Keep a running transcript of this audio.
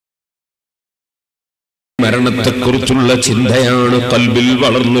മരണത്തെക്കുറിച്ചുള്ള ചിന്തയാണ് ഖൽബിൽ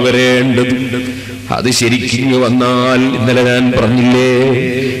വളർന്നു വരേണ്ടത്. അത് ശരിക്കും വന്നാൽ, ഇന്നലെ ഞാൻ പറഞ്ഞില്ലേ,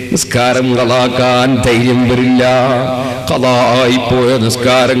 നിസ്കാരം ഖളാക്കാൻ ധൈര്യം വരില്ല. ഖളായിപ്പോയ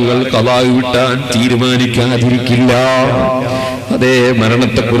നിസ്കാരങ്ങൾ ഖളാ വിട്ടാൻ തീരുമാനിക്കാതിരിക്കില്ല. അതേ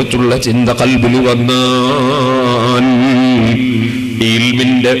മരണത്തെക്കുറിച്ചുള്ള ചിന്ത ഖൽബിൽ വന്നാൽ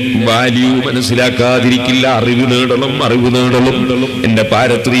ഇൽമിന്റെ വാല്യൂ മനസ്സിലാക്കാതിരിക്കില്ല. അറിവ് നേടണം, അറിവ് നേടണം, എന്റെ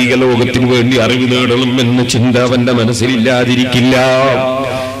പാരത്രിക ലോകത്തിന് വേണ്ടി അറിവ് നേടണം എന്ന ചിന്ത അവന്റെ മനസ്സിലില്ലാതിരിക്കില്ല.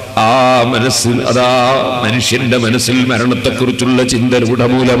 ആ മനസ്സിൽ, അതാ മനുഷ്യന്റെ മനസ്സിൽ മരണത്തെക്കുറിച്ചുള്ള ചിന്ത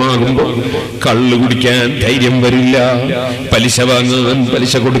രൂഢമൂലമാകുമ്പോൾ കള്ളു കുടിക്കാൻ ധൈര്യം വരില്ല, പലിശ വാങ്ങാൻ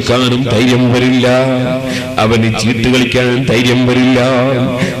പലിശ കൊടുക്കാനും ധൈര്യം വരില്ല, അവന് ചീട്ട് കളിക്കാൻ ധൈര്യം വരില്ല,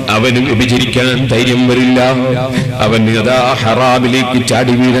 അവന് വ്യഭിചരിക്കാൻ ധൈര്യം വരില്ല, അവന് അതാ ഹറാമിലേക്ക്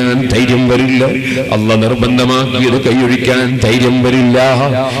ചാടി വീഴാൻ ധൈര്യം വരില്ല, അള്ളാഹ് നിർബന്ധമാക്കിയത് കൈയൊഴിക്കാൻ ധൈര്യം വരില്ല.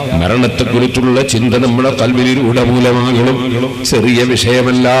 മരണത്തെക്കുറിച്ചുള്ള ചിന്ത നമ്മുടെ ഖൽബിൽ രൂഢമൂലമാകണം. ചെറിയ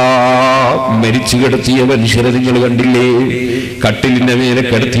വിഷയമല്ല. മരിച്ചു കിടത്തിയ മനുഷ്യരെ നിങ്ങൾ കണ്ടില്ലേ? കട്ടിലിന്റെ മേലെ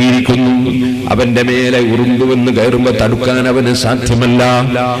കിടത്തിയിരിക്കുന്നു. അവന്റെ മേലെ ഉറുമ്പ് വന്ന് കയറുമ്പോ തടുക്കാൻ അവന് സാധ്യമല്ല.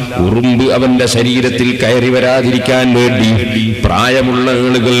 ഉറുമ്പ് അവന്റെ ശരീരത്തിൽ കയറി വരാതിരിക്കാൻ വേണ്ടി പ്രായമുള്ള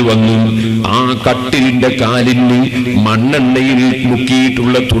ആളുകൾ വന്നു ആ കട്ടിലിന്റെ കാലിന് മണ്ണെണ്ണയിൽ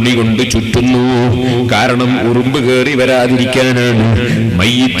മുക്കിയിട്ടുള്ള തുണി കൊണ്ട് ചുറ്റുന്നു. കാരണം ഉറുമ്പ് കയറി വരാതിരിക്കാനാണ്,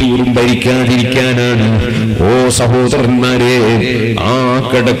 മയ്യിത്ത് ഉറുമ്പരിക്കാതിരിക്കാനാണ്. ഓ സഹോദരന്മാരെ, ആ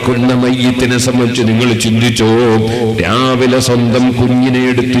കിടക്കുന്ന മയ്യിത്തിനെ സംബന്ധിച്ച് നിങ്ങൾ ചിന്തിച്ചോ. രാവിലെ സ്വന്തം കുഞ്ഞിനെ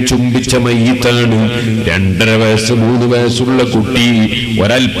എടുത്ത് ചുംബിച്ച മയ്യിത്താണ്. 2.5 വയസ്സ് 3 വയസ്സുള്ള കുട്ടി,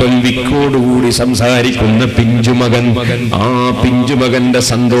 ഒരൽപ്പം വിക്കോടുകൂടി സംസാരിക്കുന്ന പിഞ്ചുമകൻ. ആ പിഞ്ചുമകന്റെ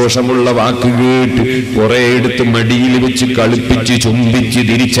സന്തോഷമുള്ള വാക്ക് കേട്ട് കുറെ എടുത്ത് മടിയിൽ വെച്ച് കളിപ്പിച്ച് ചുംബിച്ച്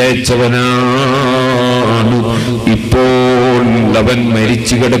തിരിച്ചയച്ചവനാണ്. ഇപ്പോൾ അവൻ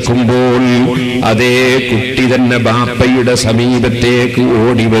മരിച്ചു കിടക്കുമ്പോൾ അതേ കുട്ടി തന്നെ ബാപ്പയുടെ സമീപത്തേക്ക്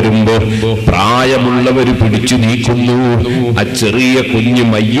ഓടി വരുമ്പോ പ്രായമുള്ളവര് പിടിച്ചു നീക്കുന്നു. ആ ചെറിയ കുഞ്ഞ്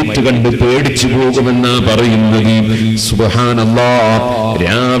മയ്യിത്ത് കണ്ട് പേടിച്ചു പോകുമെന്നാ പറയുന്നത്. സുബ്ഹാനല്ലാഹ്,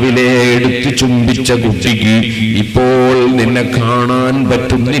 രാവിലെ എടുത്ത് ചുംബിച്ച കുട്ടിക്ക് ഇപ്പോൾ നിന്നെ കാണാൻ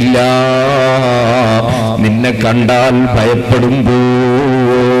പറ്റുന്നില്ല. നിന്നെ കണ്ടാൽ ഭയപ്പെടുമ്പോൾ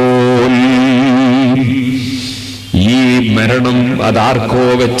ഈ മരണം അതാർക്കോ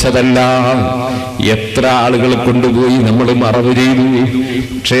വെച്ചതല്ല. എത്ര ആളുകളെ കൊണ്ടുപോയി നമ്മൾ മറവ് ചെയ്തു.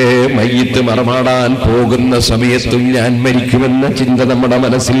 പക്ഷേ മയ്യിത്ത് മറമാടാൻ പോകുന്ന സമയത്തും ഞാൻ മരിക്കുമെന്ന ചിന്ത നമ്മുടെ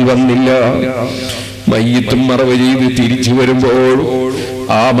മനസ്സിൽ വന്നില്ല. മയ്യിത്തും മറവ് ചെയ്ത് തിരിച്ചു വരുമ്പോൾ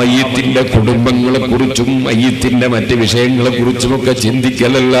ആ മയ്യിത്തിന്റെ കുടുംബങ്ങളെ കുറിച്ചും മയ്യിത്തിന്റെ മറ്റ് വിഷയങ്ങളെ കുറിച്ചുമൊക്കെ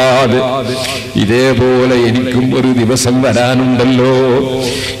ചിന്തിക്കലല്ലാതെ ഇതേപോലെ എനിക്കും ഒരു ദിവസം വരാനുണ്ടല്ലോ,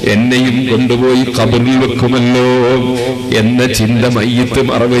 എന്നെയും കൊണ്ടുപോയി ഖബറിൽ വെക്കുമല്ലോ എന്ന ചിന്ത മയ്യിത്ത്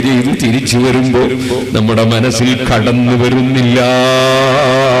മറവ് ചെയ്ത് തിരിച്ചു വരുമ്പോ നമ്മുടെ മനസ്സിൽ കടന്നു വരുന്നില്ല.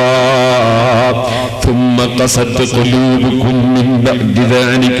 ثم قست قلوبكم من بعد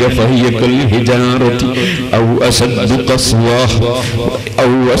ذلك فهي كالحجارة أو أشد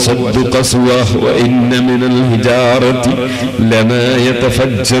قسوة وإن من الحجارة لما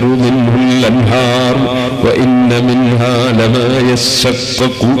يتفجر منه الأنهار وإن منها لما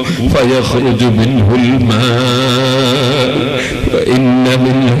يشقق فيخرج منه الماء وإن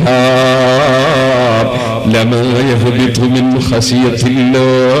منها لما يهبط من خشية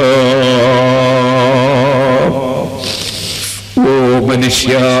الله. ഓ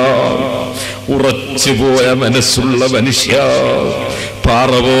മനുഷ്യ, ഉറച്ചുപോയ മനസ്സുള്ള മനുഷ്യ,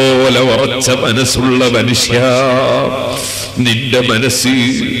 പാറ പോലെ ഉറച്ച മനസ്സുള്ള മനുഷ്യ, നിന്റെ മനസ്സ്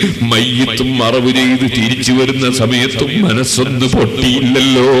മയ്യിത്തും മറവ് ചെയ്ത് തിരിച്ചു വരുന്ന സമയത്തും മനസ്സൊന്ന്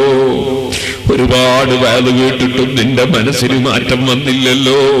പൊട്ടിയില്ലല്ലോ. ഒരുപാട് വയല് കേട്ടിട്ടും നിന്റെ മനസ്സിന് മാറ്റം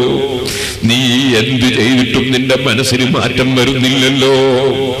വന്നില്ലല്ലോ. നീ എന്ത് ചെയ്തിട്ടും നിന്റെ മനസ്സിന് മാറ്റം വരുന്നില്ലല്ലോ.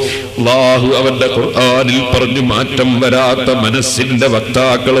 അല്ലാഹു അവന്റെ ഖുർആനിൽ പറഞ്ഞു, മാറ്റം വരാത്ത മനസ്സിന്റെ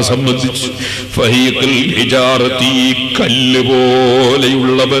വക്താക്കളെ സംബന്ധിച്ച് ഫഹീഖൽ ഹിജാറത്തി, കല്ല്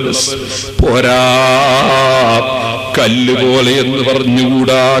പോലെയുള്ള മനസ്സ് പോരാ. കല്ല് പോലെ എന്ന്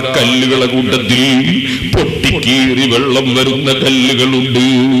പറഞ്ഞുകൂടാ. കല്ലുകളെ കൂട്ടത്തിൽ പൊട്ടിക്കീറി വെള്ളം വരുന്ന കല്ലുകളുണ്ട്.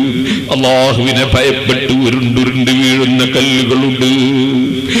 അല്ലാഹുവിനെ ഭയപ്പെട്ട് ഉരുണ്ടുരുണ്ട് വീഴുന്ന കല്ലുകളുണ്ട്.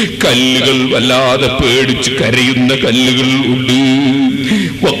 കല്ലുകൾ വല്ലാതെ പേടിച്ച് കരയുന്ന കല്ലുകൾ ഉണ്ട്.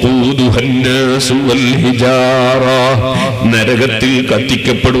 നരകത്തിൽ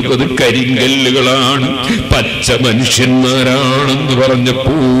കത്തിക്കപ്പെടുന്നത് കരിങ്കല്ലുകളാണ്, പച്ച മനുഷ്യന്മാരാണെന്ന്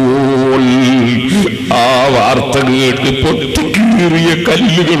പറഞ്ഞപ്പോൾ ആ വാർത്ത കേട്ട് പൊട്ടിക്കീറിയ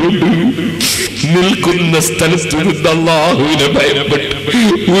കല്ലുകളുണ്ട്. നിൽക്കുന്ന സ്ഥലത്ത് നിന്ന് അല്ലാഹുവിനെ ഭയപ്പെട്ട്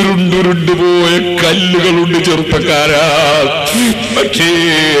ഉരുണ്ടുരുണ്ടുപോയ കല്ലുകളുണ്ട് ചെറുപ്പക്കാരാ. പക്ഷേ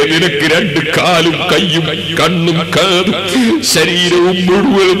നിനക്ക് രണ്ട് കാലും കയ്യും കണ്ണും കാതും ശരീരവും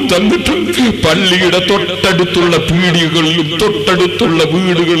മുഴുവനും തന്നിട്ട് പള്ളിയുടെ തൊട്ടടുത്തുള്ള പീടികകളിലും തൊട്ടടുത്തുള്ള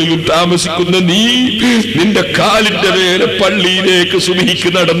വീടുകളിലും താമസിക്കുന്ന നീ നിന്റെ കാലിന്റെ മേലെ പള്ളിയിലേക്ക് സുബഹിക്ക്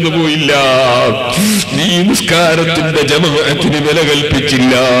നടന്നു പോയില്ല. നീ നിസ്കാരത്തിന്റെ ജമാഅത്തിന് വില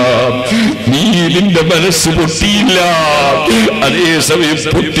കൽപ്പിച്ചില്ല. നീ നിന്റെ മനസ്സ് പൊട്ടിയില്ല. അതേസമയം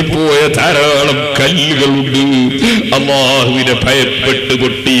പൊട്ടിപ്പോയ ധാരാളം കല്ലുകളുണ്ട്. അല്ലാഹുവിനെ ഭയപ്പെട്ട്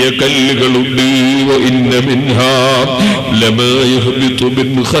പൊട്ടിയ കല്ലുകളുണ്ട്. ഇന്ന മിൻഹാ ലമാ യഹ്ബിതു മിൻ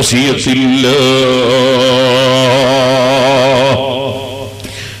ഖശിയത്തില്ലാഹ്.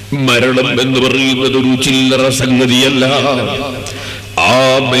 മരണം എന്ന് പറയുന്നത് ഒരു ചില്ലറ സംഗതിയല്ല. ആ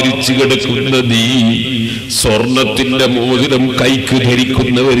മരിച്ചു കിടക്കുന്ന നീ സ്വർണത്തിന്റെ മോതിരം കൈക്ക്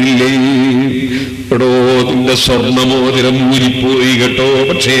ധരിക്കുന്നവരില്ലേ? എടോ, നിന്റെ സ്വർണമോതിരം ഊരിപ്പോയി കേട്ടോ.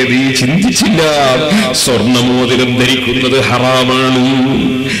 പക്ഷേ നീ ചിന്തിച്ചില്ല, സ്വർണമോതിരം ധരിക്കുന്നത് ഹറാമാണ്.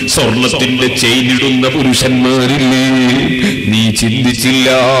 സ്വർണത്തിന്റെ ചെയിനിടുന്ന പുരുഷന്മാരില്ലേ? നീ ചിന്തിച്ചില്ല,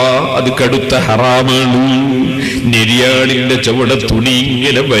 അത് കടുത്ത ഹറാമാണ്. നെരിയാളിന്റെ ചുവട തുണി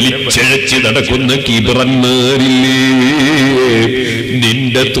ഇങ്ങനെ വലിച്ചഴച്ച് നടക്കുന്ന കിബറന്മാരില്ലേ?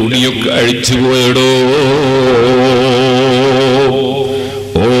 നിന്റെ തുണിയൊക്കെ അഴിച്ചുപോയടോ.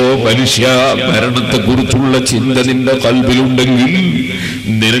 ഓ മനുഷ്യ, മരണത്തെ കുറിച്ചുള്ള ചിന്ത നിന്റെ കൽബിലുണ്ടെങ്കിൽ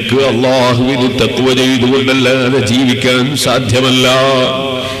നിനക്ക് അല്ലാഹുവിന് തഖ്വ ചെയ്തുകൊണ്ടല്ലാതെ ജീവിക്കാൻ സാധ്യമല്ല.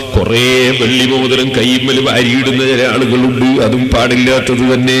 കുറെ വെള്ളിമോതിരം കൈമ്മൽ വാരിയിടുന്ന ചില ആളുകളുണ്ട്. അതും പാടില്ലാത്തത്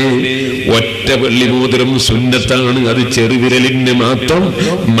തന്നെ. ഒറ്റ വെള്ളിമോതിരം സുന്നത്താണ്. അത് ചെറുവിരലിന് മാത്രം.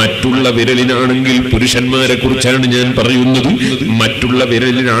 മറ്റുള്ള വിരലിനാണെങ്കിൽ, പുരുഷന്മാരെ കുറിച്ചാണ് ഞാൻ പറയുന്നത്, മറ്റുള്ള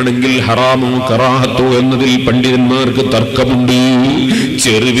വിരലിനാണെങ്കിൽ ഹറാമോ കറാഹത്തോ എന്നതിൽ പണ്ഡിതന്മാർക്ക് തർക്കമുണ്ട്.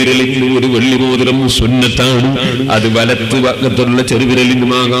 ചെറുവിരലിന് ഒരു വെള്ളിമോതിരം സുന്നത്താണ്. അത് വലത്ത് ഭാഗത്തുള്ള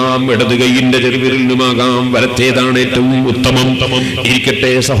ചെറുവിരലിനുമാകാം, ഇടത് കൈയിന്റെ ചെറുവിരലിനുമാകാം. വലത്തേതാണ് ഏറ്റവും ഉത്തമം.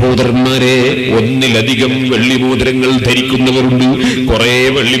 ഇരിക്കട്ടെ സഹോദരന്മാരെ, ഒന്നിലധികം വെള്ളിമോതിരങ്ങൾ ധരിക്കുന്നവരുണ്ട്. കുറെ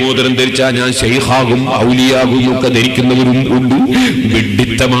വെള്ളിമോതിരം ധരിച്ചാൽ ഞാൻ ശൈഖാകും ഔലിയാകും ഒക്കെ ധരിക്കുന്നവരും ഉണ്ട്.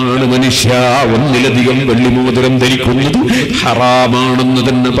 വിഡ്ഢിത്തമാണ് മനുഷ്യ. ഒന്നിലധികം വെള്ളിമോതിരം ധരിക്കുന്നത് ഹറാമാണെന്ന്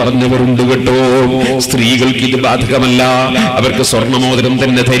തന്നെ പറഞ്ഞവരുണ്ട് കേട്ടോ. സ്ത്രീകൾക്ക് ഇത് ബാധകമല്ല. അവർക്ക് സ്വർണമോതിരം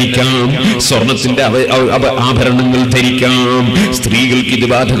തന്നെ ധരിക്കാം, സ്വർണത്തിന്റെ ആഭരണങ്ങൾ ധരിക്കാം. സ്ത്രീകൾക്ക് ഇത്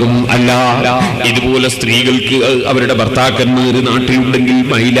ബാധകം അല്ല. ഇതുപോലെ സ്ത്രീകൾക്ക് അവരുടെ ഭർത്താക്കന്മാര് നാട്ടിലുണ്ടെങ്കിൽ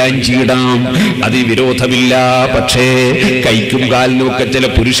മൈലാഞ്ചി ഇടാം, അത് വിരോധമില്ല. പക്ഷേ കൈക്കും കാലിനും ഒക്കെ ചില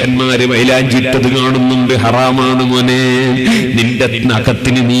പുരുഷന്മാര് മൈലാഞ്ചി ഇട്ടത് കാണുന്നുണ്ട്. ഹറാമാണ് മോനെ. നിന്റെ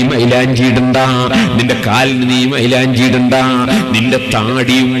നഖത്തിന് നീ മൈലാഞ്ചി ഇടണ്ട, നിന്റെ കാലിന് നീ മൈലാഞ്ചി ഇടണ്ട. നിന്റെ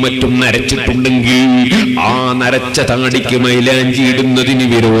താടിയും മറ്റും നരച്ചിട്ടുണ്ടെങ്കിൽ ആ നരച്ച താടിക്ക് മൈലാഞ്ചി ഇടുന്നതിന്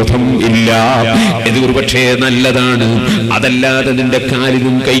വിരോധം ഇല്ല. ഇത് ഒരു പക്ഷേ നല്ലതാണ്. അതല്ലാതെ നിന്റെ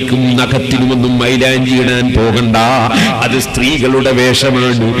കാലിനും കൈക്കും നഖത്തിനുമൊന്നും മൈലാഞ്ചി ഇടാൻ പോകണ്ട. അത് സ്ത്രീകളുടെ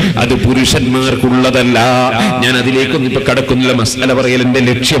വേഷമാണ്, അത് പുരുഷന്മാർക്കുള്ളതല്ല. ഞാൻ അതിലേക്കൊന്നും ഇപ്പൊ കടക്കുന്നില്ല. മസ്അല പറയൽ എന്റെ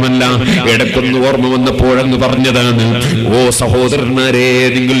ലക്ഷ്യമല്ല. ഇടക്കൊന്ന് ഓർമ്മ വന്നപ്പോഴെന്ന് പറഞ്ഞതാണ്. ഓ സഹോദരന്മാരെ,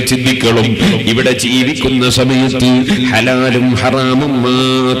 നിങ്ങൾ ചിന്തിക്കണം. ഇവിടെ ജീവിക്കുന്ന സമയത്ത് ഹലാലും ഹറാമും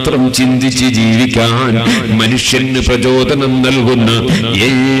മാത്രം ചിന്തിച്ച് ജീവിക്കാൻ മനുഷ്യന് പ്രചോദനം നൽകുന്ന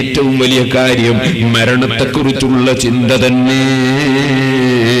ഏറ്റവും വലിയ കാര്യം മരണത്തെക്കുറിച്ചുള്ള ചിന്ത തന്നെ.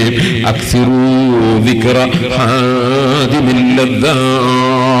 അക്സിറൂ ദിക്റ ഹാദിമിൽ ലദ്ദാത്ത്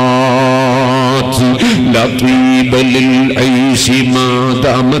ലാ തീബ ലിൽ ഐശി മാ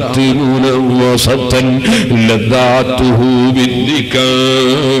ദാമത് മുനവ്വസതൻ ലദ്ദാതുഹു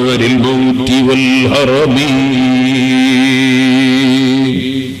ബിദ്ദികാരിൽ മൗതി വൽ ഹറമി.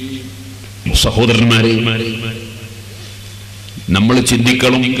 സഹോദരന്മാരെ, നമ്മൾ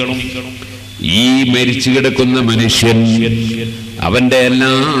ചിന്തിക്കണം. ഈ മരിച്ചു കിടക്കുന്ന മനുഷ്യൻ അവന്റെ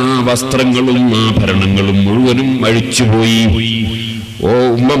എല്ലാ വസ്ത്രങ്ങളും ആഭരണങ്ങളും മുഴുവനും അഴിച്ചുപോയി. ഓ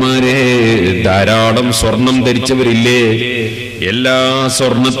ഉമ്മമാരെ, ധാരാളം സ്വർണം ധരിച്ചവരില്ലേ? എല്ലാ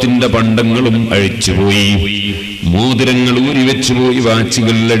സ്വർണത്തിന്റെ പണ്ടങ്ങളും അഴിച്ചുപോയി. മോതിരങ്ങൾ ഊരിവെച്ചുപോയി,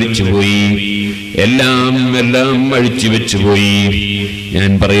 വാച്ചുകൾ അടിച്ചുപോയി, എല്ലാം അഴിച്ചു വെച്ചുപോയി.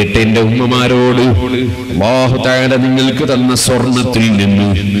 ഞാൻ പറയട്ടെ എന്റെ ഉമ്മമാരോട്, അല്ലാഹു തആല നിങ്ങൾക്ക് തന്ന സ്വർണത്തിൽ നിന്ന്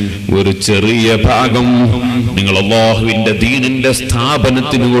ഒരു ചെറിയ ഭാഗം നിങ്ങൾ അല്ലാഹുവിന്റെ ദീനിന്റെ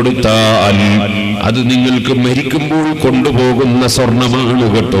സ്ഥാപനത്തിന് കൊടുത്താൽ അത് നിങ്ങൾക്ക് മരിക്കുമ്പോൾ കൊണ്ടുപോകുന്ന സ്വർണമാണ്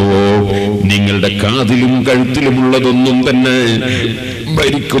കേട്ടോ. നിങ്ങളുടെ കാതിലും കഴുത്തിലുമുള്ളതൊന്നും തന്നെ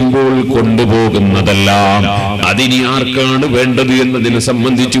മരിക്കുമ്പോൾ കൊണ്ടുപോകുന്നതല്ല. അതിനി ആർക്കാണ് വേണ്ടത് എന്നതിനെ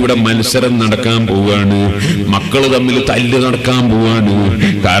സംബന്ധിച്ച് ഇവിടെ മത്സരം നടക്കാൻ പോവാണ്. മക്കള് തമ്മിൽ തല്ല് നടക്കാൻ പോവാണ്.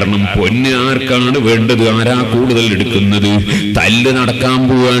 കാരണം കാരണം പൊന്ന് ആർക്കാണ് വേണ്ടത്? ആരാ കൂടുതൽ എടുക്കുന്നത്? തല്ല് നടക്കാൻ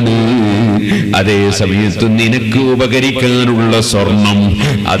പോവാണ്. അതേ സമയത്ത് നിനക്ക് ഉപകരിക്കാനുള്ള സ്വർണം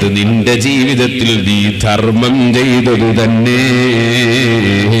അത് നിന്റെ ജീവിതത്തിൽ നീ ധർമ്മം ചെയ്തത് തന്നെ.